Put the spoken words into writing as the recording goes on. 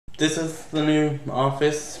this is the new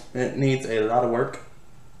office. It needs a lot of work.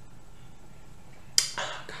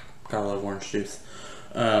 Got a lot of orange juice.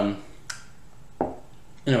 Anyway,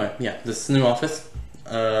 yeah, this is the new office.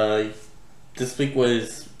 This week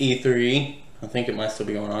was E3. I think it might still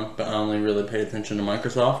be going on, but I only really paid attention to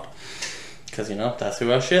Microsoft. Because, you know, that's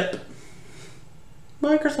who I ship.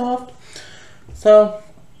 Microsoft. So,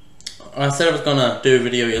 I said I was going to do a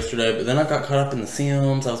video yesterday, but then I got caught up in The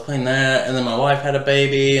Sims. I was playing that, and then my wife had a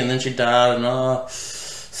baby, and then she died, and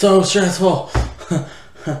so stressful.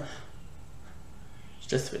 It's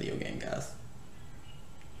just a video game, guys.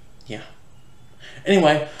 Yeah.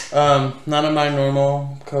 Anyway, none of my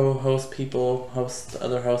normal co-host people,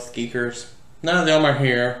 other host geekers, none of them are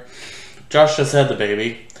here. Josh just had the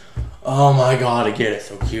baby. Oh my god, I get it,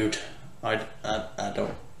 so cute. I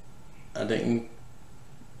didn't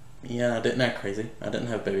act crazy. I didn't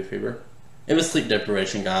have baby fever. It was sleep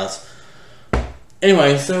deprivation, guys.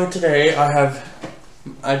 Anyway, so today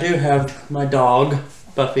I do have my dog,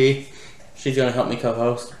 Buffy. She's gonna help me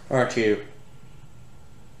co-host, aren't you?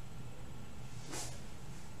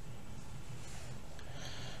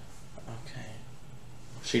 Okay.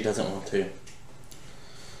 She doesn't want to.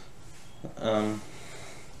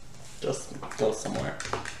 Just go somewhere.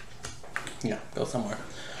 Yeah, go somewhere.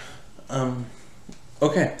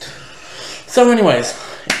 Okay. So anyways,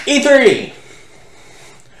 E3!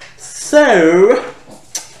 So,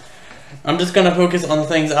 I'm just gonna focus on the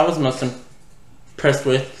things I was most impressed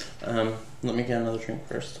with. Let me get another drink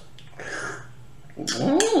first.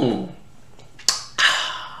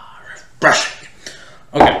 Refreshing.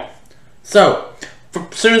 Okay. So,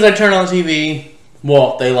 as soon as I turned on the TV,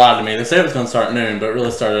 well, they lied to me. They said it was going to start at noon, but it really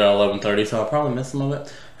started at 11:30, so I'll probably miss some of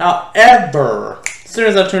it. However, as soon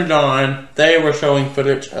as I turned it on, they were showing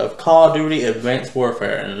footage of Call of Duty Advanced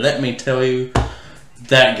Warfare, and let me tell you,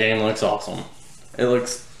 that game looks awesome.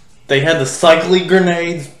 They had the cycling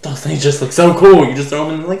grenades. Those things just look so cool. You just throw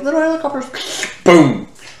them in like little helicopters. Boom.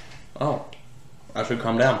 Oh, I should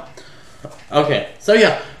calm down. Okay, so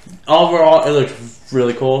yeah, overall, it looks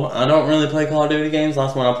really cool. I don't really play Call of Duty games.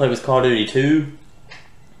 Last one I played was Call of Duty 2.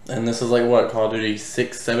 And this is like, what, Call of Duty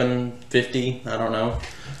 6, 7, 50? I don't know.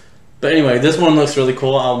 But anyway, this one looks really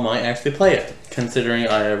cool. I might actually play it, considering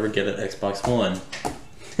I ever get an Xbox One.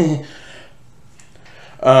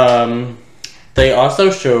 They also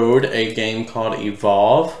showed a game called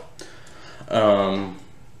Evolve.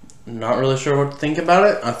 Not really sure what to think about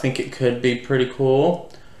it. I think it could be pretty cool.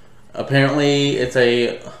 Apparently, it's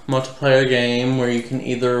a multiplayer game where you can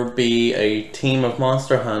either be a team of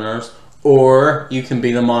monster hunters or you can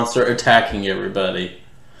be the monster attacking everybody,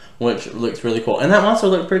 which looks really cool. And that monster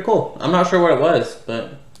looked pretty cool. I'm not sure what it was,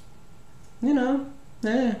 but, you know,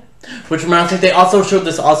 yeah. Which reminds me, they also showed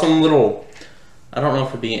this awesome little, I don't know if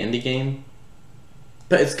it'd be an indie game,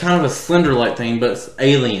 but it's kind of a Slender-like thing, but it's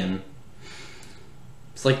alien.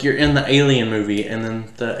 It's like you're in the Alien movie, and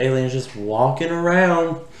then the alien's just walking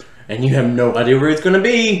around, and you have no idea where it's going to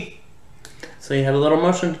be. So you have a little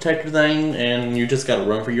motion detector thing, and you just gotta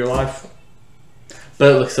run for your life.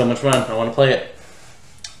 But it looks so much fun. I want to play it.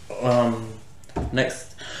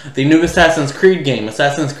 Next, the new Assassin's Creed game,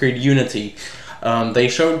 Assassin's Creed Unity. They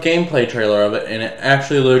showed gameplay trailer of it, and it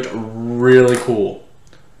actually looked really cool.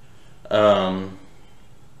 Yeah,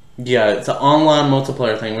 it's an online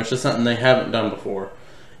multiplayer thing, which is something they haven't done before.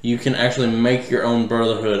 You can actually make your own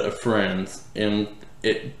brotherhood of friends, and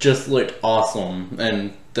it just looked awesome.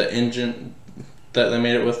 And the engine that they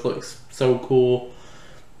made it with looks so cool.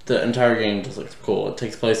 The entire game just looks cool. It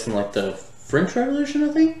takes place in like the French Revolution, I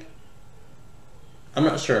think? I'm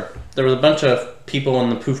not sure. There was a bunch of people in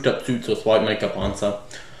the poofed up suits with white makeup on, so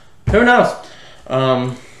who knows?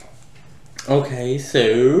 Okay,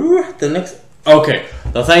 so the next... Okay,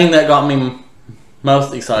 the thing that got me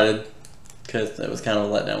most excited, because it was kind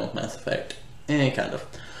of a letdown with Mass Effect. Kind of.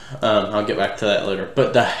 I'll get back to that later.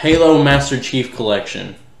 But the Halo Master Chief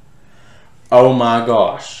Collection. Oh my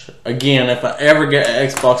gosh. Again, if I ever get an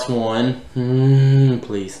Xbox One,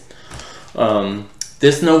 please.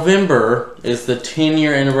 This November is the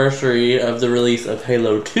 10-year anniversary of the release of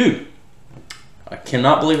Halo 2. I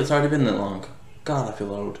cannot believe it's already been that long. God, I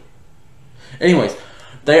feel old. Anyways,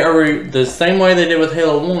 they are the same way they did with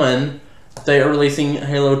Halo 1. They are releasing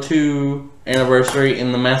Halo 2 anniversary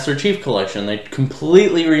in the Master Chief Collection. They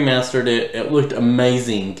completely remastered it. It looked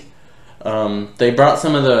amazing. They brought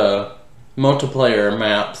some of the multiplayer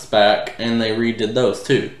maps back, and they redid those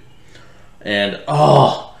too. And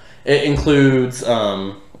it includes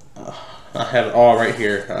I have it all right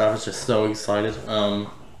here. I was just so excited.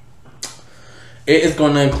 It is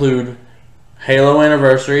going to include Halo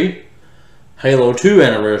Anniversary, Halo 2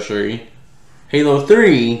 Anniversary, Halo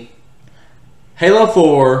 3, Halo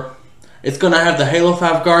 4. It's going to have the Halo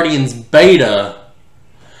 5 Guardians beta.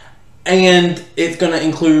 And it's going to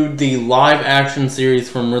include the live action series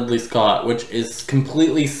from Ridley Scott, which is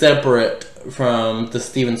completely separate from the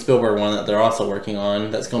Steven Spielberg one that they're also working on.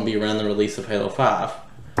 That's going to be around the release of Halo 5.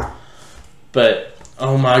 But,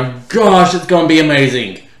 oh my gosh, it's going to be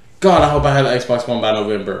amazing. God, I hope I have an Xbox One by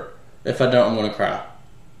November. If I don't, I'm going to cry.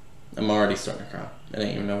 I'm already starting to cry. It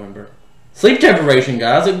ain't even November. Sleep deprivation,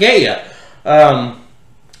 guys. It get ya.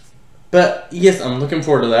 But, yes, I'm looking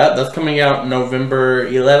forward to that. That's coming out November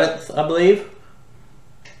 11th, I believe.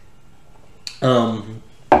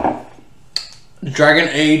 Dragon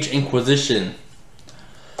Age Inquisition.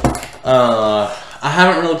 I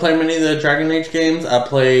haven't really played many of the Dragon Age games. I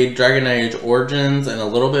played Dragon Age Origins and a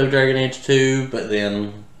little bit of Dragon Age 2, but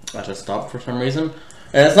then I just stopped for some reason.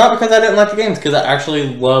 And it's not because I didn't like the games, because I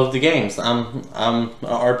actually love the games. I'm an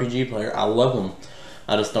RPG player. I love them.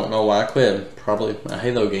 I just don't know why I quit. Probably a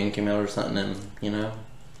Halo game came out or something, and, you know,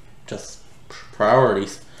 just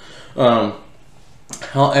priorities.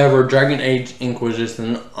 However, Dragon Age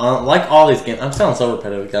Inquisition, like all these games, I'm sounding so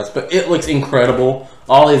repetitive, guys, but it looks incredible.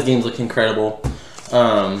 All these games look incredible.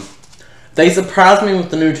 They surprised me with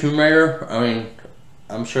the new Tomb Raider. I mean,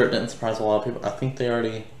 I'm sure it didn't surprise a lot of people. I think they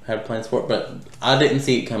already had plans for it, but I didn't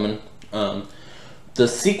see it coming. The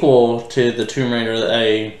sequel to the Tomb Raider,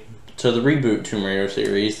 to the reboot Tomb Raider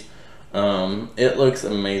series, it looks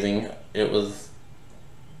amazing. It was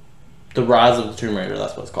The Rise of the Tomb Raider,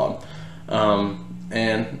 that's what it's called.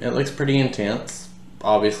 And it looks pretty intense,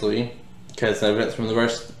 obviously, because the events from the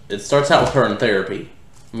first, it starts out with her in therapy.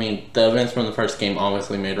 I mean, the events from the first game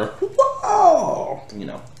obviously made her, whoa, you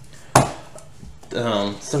know.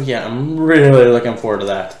 So yeah, I'm really looking forward to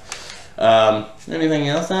that. Anything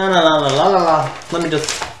else? Let me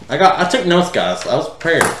just, I took notes, guys. I was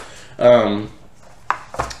prepared.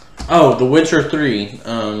 Oh, The Witcher 3.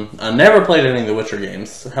 I never played any of the Witcher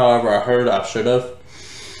games. However, I heard I should have.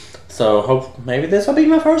 So, maybe this will be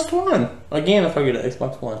my first one. Again, if I get an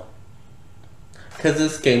Xbox One. Because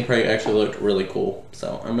this gameplay actually looked really cool.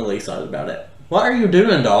 So, I'm really excited about it. What are you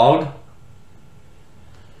doing, dog?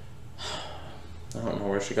 I don't know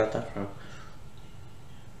where she got that from.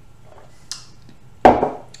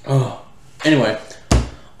 Oh. Anyway,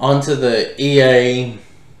 on to the EA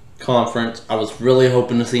conference. I was really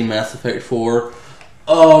hoping to see Mass Effect 4.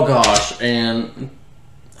 Oh gosh, and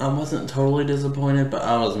I wasn't totally disappointed, but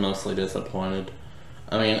I was mostly disappointed.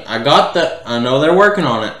 I mean, I got that. I know they're working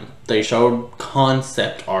on it. They showed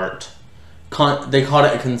concept art. They called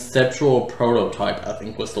it a conceptual prototype, I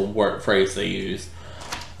think was the phrase they used.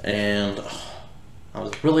 And I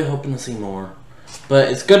was really hoping to see more.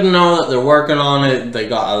 But it's good to know that they're working on it. They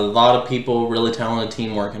got a lot of people, really talented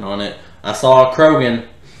team working on it. I saw Krogan.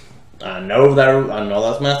 I know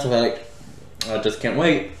that's Mass Effect. I just can't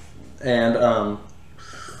wait. And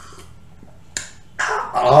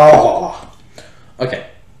okay.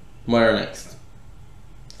 Where next?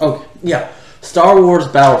 Okay, yeah. Star Wars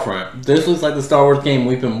Battlefront. This looks like the Star Wars game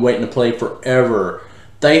we've been waiting to play forever.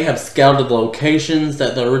 They have scouted the locations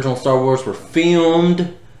that the original Star Wars were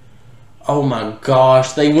filmed. Oh my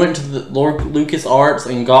gosh. They went to the LucasArts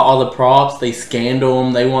and got all the props. They scanned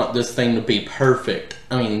them. They want this thing to be perfect.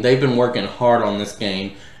 I mean, they've been working hard on this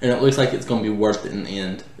game, and it looks like it's going to be worth it in the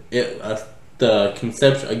end. The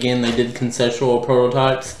concept, again, they did conceptual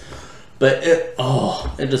prototypes, but it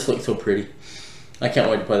just looks so pretty. I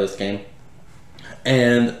can't wait to play this game.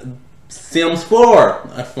 And Sims 4.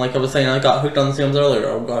 Like I was saying, I got hooked on The Sims earlier.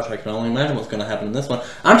 Oh gosh, I can only imagine what's going to happen in this one.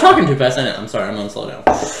 I'm talking too fast, ain't it? I'm sorry, I'm going to slow down.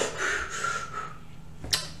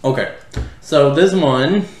 Okay, so this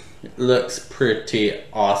one looks pretty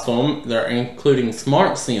awesome. They're including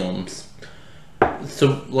smart Sims.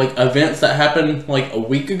 So, like, events that happened, like, a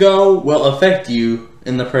week ago will affect you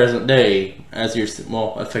in the present day as your,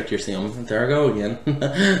 well, affect your Sim. There I go again.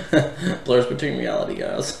 Blurs between reality,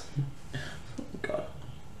 guys. God.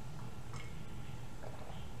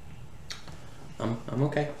 I'm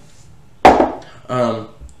okay.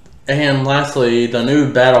 And lastly, the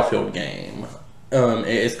new Battlefield game. It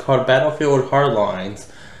is called Battlefield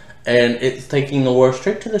Hardlines, and it's taking the war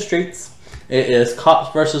straight to the streets. It is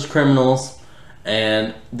cops versus criminals,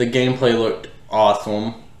 and the gameplay looked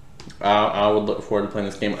awesome. I would look forward to playing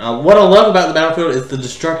this game. What I love about the Battlefield is the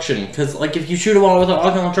destruction, because like if you shoot a wall with a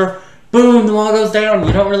rocket launcher, boom, the wall goes down.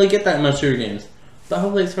 You don't really get that in most shooter games, but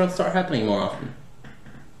hopefully it's going to start happening more often.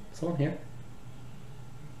 Someone here?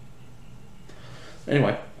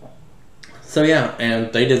 Anyway. So yeah,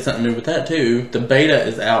 and they did something new with that too. The beta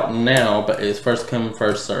is out now, but it's first come,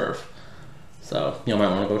 first serve. So you might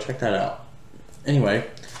want to go check that out. Anyway,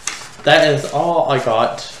 that is all I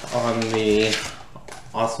got on the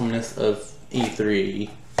awesomeness of E3.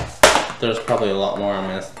 There's probably a lot more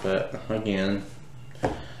I missed, but again,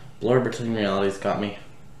 Blur Between Realities got me.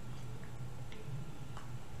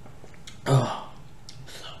 Oh,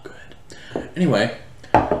 so good. Anyway,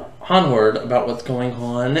 onward about what's going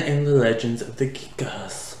on in the Legends of the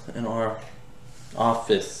Geekas in our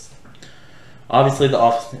office. Obviously, the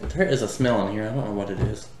office. There is a smell in here. I don't know what it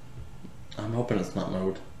is. I'm hoping it's not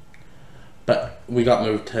mowed. But we got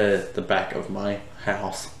moved to the back of my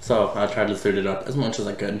house, so I tried to suit it up as much as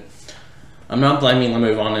I could. I'm not blaming the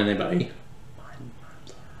move on anybody.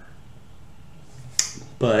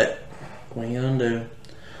 But what are you gonna do?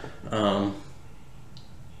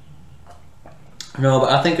 No,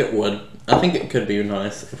 but I think it would. I think it could be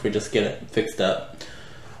nice if we just get it fixed up.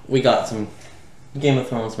 We got some Game of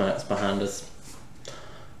Thrones mats behind us.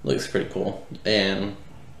 Looks pretty cool. And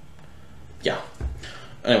yeah.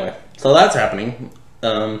 Anyway, so that's happening.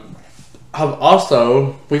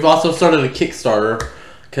 We've also started a Kickstarter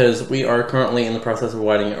because we are currently in the process of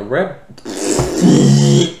writing a web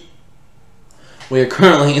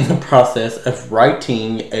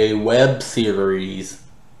series.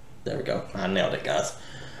 There we go. I nailed it, guys.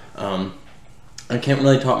 I can't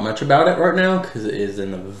really talk much about it right now because it is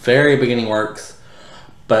in the very beginning works,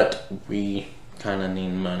 but we kind of need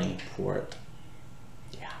money for it.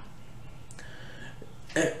 Yeah.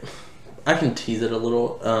 I can tease it a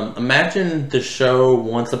little. Imagine the show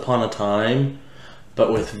Once Upon a Time,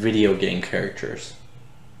 but with video game characters.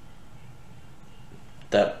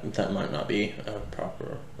 That might not be a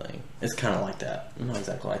proper thing. It's kind of like that. Not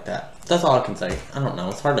exactly like that. That's all I can say. I don't know.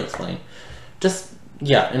 It's hard to explain. Just,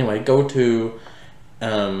 yeah, anyway, go to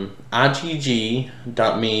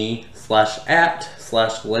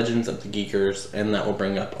igg.me/@/Legends of the Geekers, and that will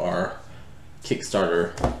bring up our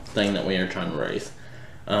Kickstarter thing that we are trying to raise.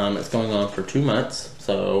 It's going on for 2 months,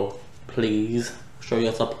 so please show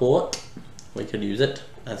your support. We could use it.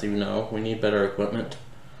 As you know, we need better equipment.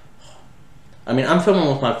 I mean, I'm filming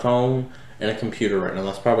with my phone and a computer right now.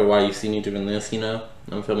 That's probably why you see me doing this, you know?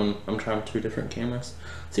 I'm trying 2 different cameras.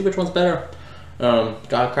 See which one's better.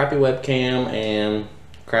 Got a crappy webcam and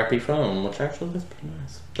crappy phone, which actually is pretty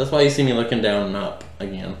nice. That's why you see me looking down and up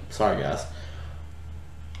again. Sorry, guys.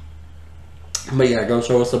 But yeah, go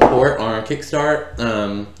show us support on our Kickstart.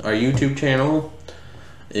 Our YouTube channel.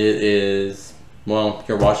 It is, well,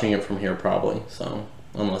 you're watching it from here probably, so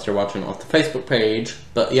unless you're watching off the Facebook page.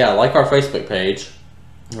 But yeah, like our Facebook page.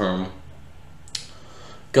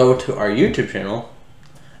 Go to our YouTube channel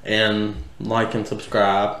and like and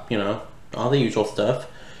subscribe, you know, all the usual stuff.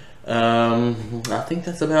 I think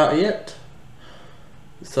that's about it.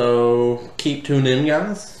 So keep tuned in,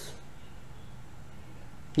 guys.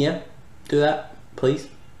 Yeah, do that, please.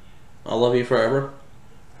 I love you forever.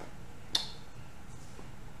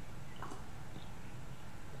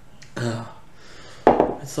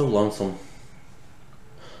 It's so lonesome.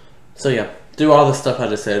 So yeah, do all the stuff I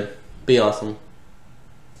just said. Be awesome.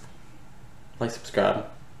 Like, subscribe.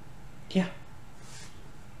 Yeah.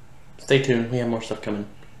 Stay tuned. We have more stuff coming.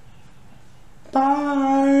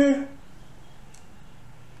 Bye.